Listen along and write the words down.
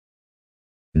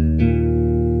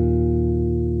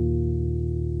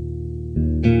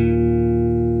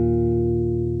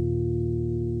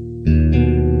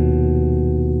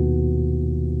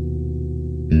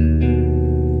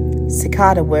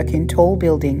Cicada work in tall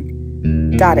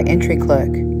building. Data entry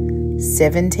clerk.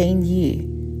 17 year.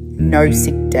 No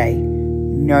sick day.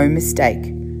 No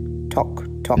mistake. Tock,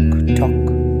 tock, tock.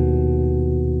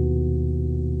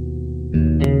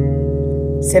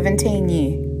 17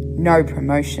 year. No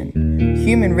promotion.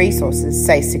 Human resources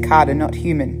say Cicada not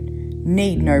human.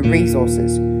 Need no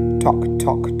resources. Tock,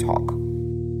 tock, tock.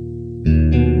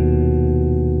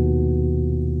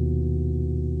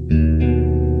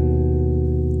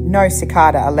 No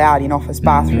Cicada allowed in office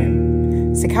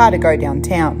bathroom. Cicada go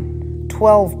downtown.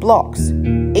 12 blocks.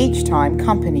 Each time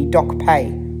company dock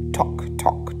pay. Tock,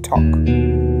 tock, tock.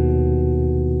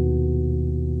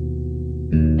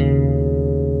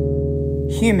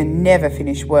 Human never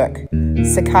finish work.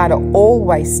 Cicada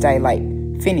always stay late.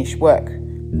 Finish work.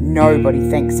 Nobody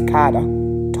thanks Cicada.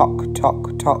 Tock,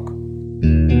 tock, tock.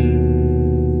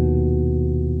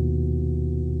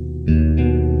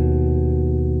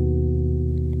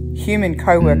 Human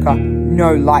co-worker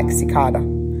no like Cicada.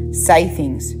 Say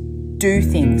things, do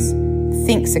things,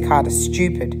 think Cicada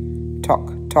stupid.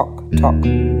 Tock, tock, tock.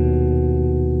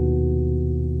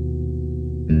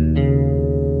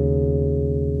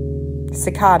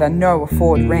 Cicada no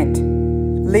afford rent.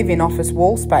 Live in office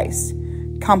wall space.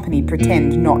 Company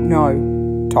pretend not know.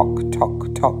 Tock,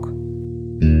 tock, tock.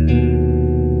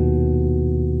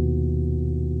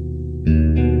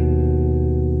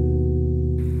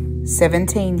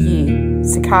 "17 year.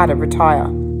 Cicada retire.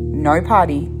 No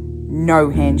party, no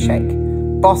handshake.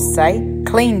 Boss say,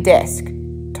 clean desk.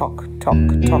 Tock, tock,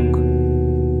 tock.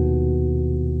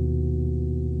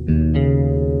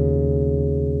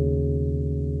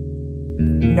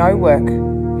 No work,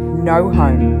 no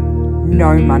home,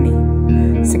 no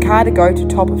money. Cicada go to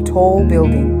top of tall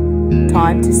building.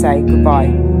 Time to say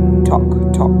goodbye. Tock,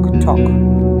 tock, tock.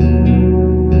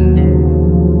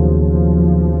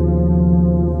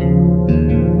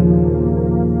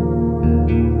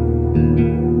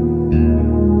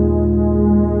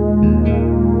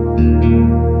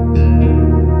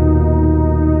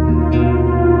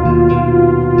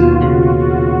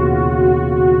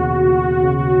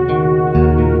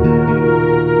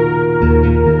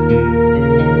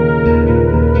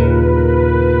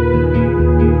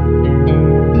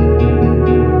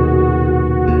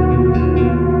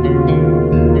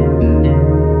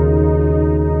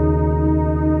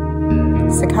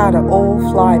 Cicada all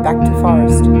fly back to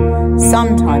forest.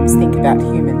 Sometimes think about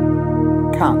human.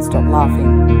 Can't stop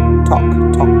laughing. Tock,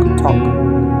 tock,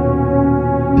 tock.